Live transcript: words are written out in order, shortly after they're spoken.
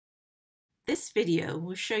This video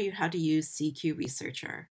will show you how to use CQ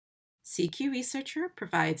Researcher. CQ Researcher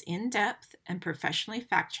provides in-depth and professionally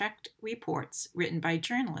fact-checked reports written by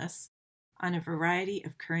journalists on a variety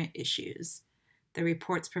of current issues. The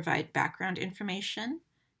reports provide background information,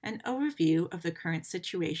 an overview of the current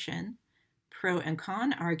situation, pro and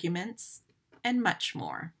con arguments, and much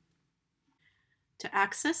more. To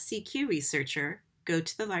access CQ Researcher, go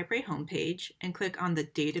to the library homepage and click on the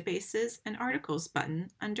Databases and Articles button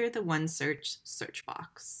under the OneSearch search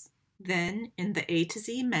box. Then, in the A to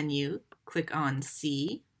Z menu, click on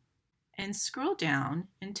See and scroll down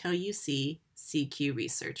until you see CQ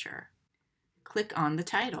Researcher. Click on the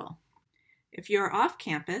title. If you are off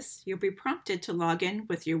campus, you'll be prompted to log in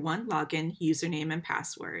with your OneLogin username and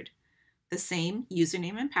password, the same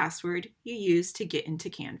username and password you use to get into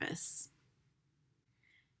Canvas.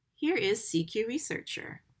 Here is CQ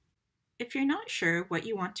Researcher. If you're not sure what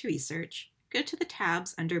you want to research, go to the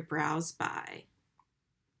tabs under Browse By.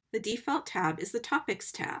 The default tab is the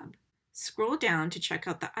Topics tab. Scroll down to check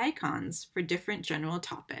out the icons for different general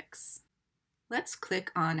topics. Let's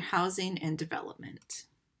click on Housing and Development.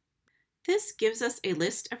 This gives us a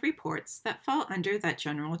list of reports that fall under that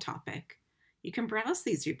general topic. You can browse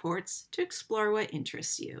these reports to explore what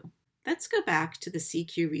interests you. Let's go back to the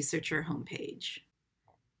CQ Researcher homepage.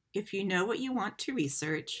 If you know what you want to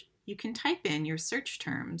research, you can type in your search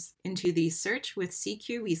terms into the Search with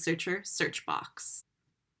CQ Researcher search box.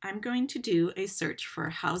 I'm going to do a search for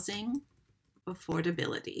housing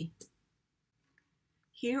affordability.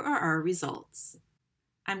 Here are our results.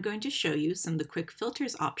 I'm going to show you some of the quick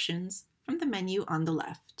filters options from the menu on the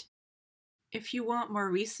left. If you want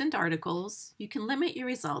more recent articles, you can limit your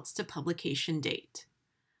results to publication date.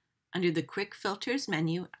 Under the Quick Filters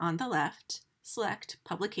menu on the left, select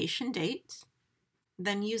Publication Date,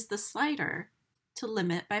 then use the slider to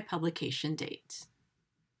limit by publication date.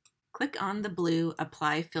 Click on the blue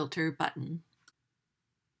Apply Filter button.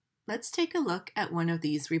 Let's take a look at one of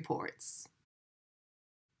these reports.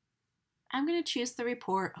 I'm going to choose the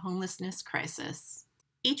report Homelessness Crisis.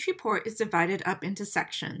 Each report is divided up into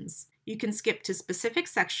sections. You can skip to specific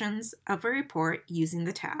sections of a report using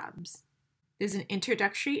the tabs. There's an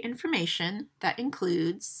introductory information that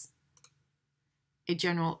includes a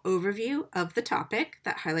general overview of the topic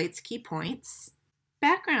that highlights key points,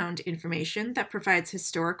 background information that provides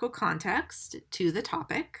historical context to the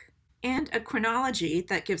topic, and a chronology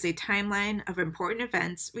that gives a timeline of important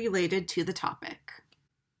events related to the topic.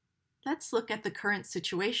 Let's look at the Current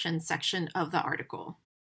Situation section of the article.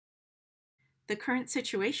 The Current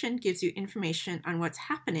Situation gives you information on what's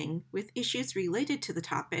happening with issues related to the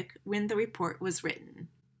topic when the report was written.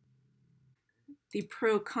 The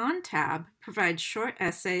Pro-Con tab provides short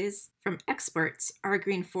essays from experts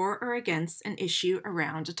arguing for or against an issue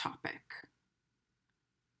around a topic.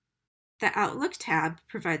 The Outlook tab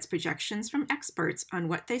provides projections from experts on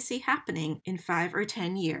what they see happening in 5 or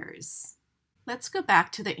 10 years. Let's go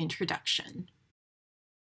back to the introduction.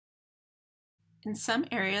 In some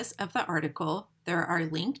areas of the article, there are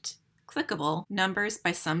linked, clickable numbers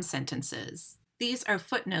by some sentences. These are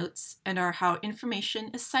footnotes and are how information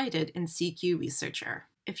is cited in CQ Researcher.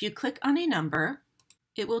 If you click on a number,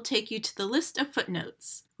 it will take you to the list of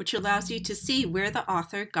footnotes, which allows you to see where the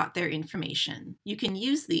author got their information. You can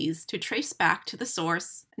use these to trace back to the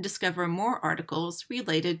source and discover more articles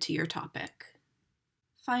related to your topic.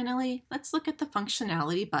 Finally, let's look at the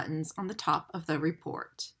functionality buttons on the top of the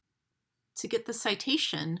report. To get the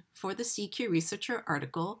citation for the CQ Researcher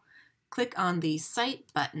article, click on the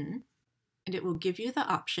Cite button, and it will give you the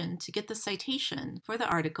option to get the citation for the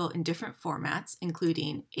article in different formats,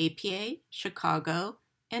 including APA, Chicago,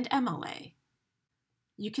 and MLA.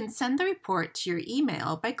 You can send the report to your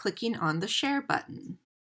email by clicking on the Share button.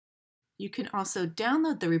 You can also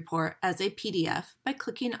download the report as a PDF by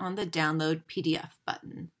clicking on the Download PDF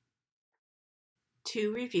button.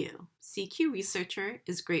 To review, CQ Researcher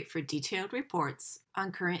is great for detailed reports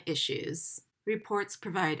on current issues. Reports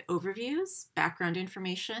provide overviews, background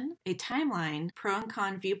information, a timeline, pro and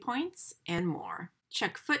con viewpoints, and more.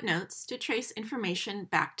 Check footnotes to trace information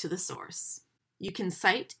back to the source. You can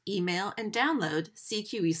cite, email, and download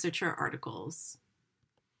CQ Researcher articles.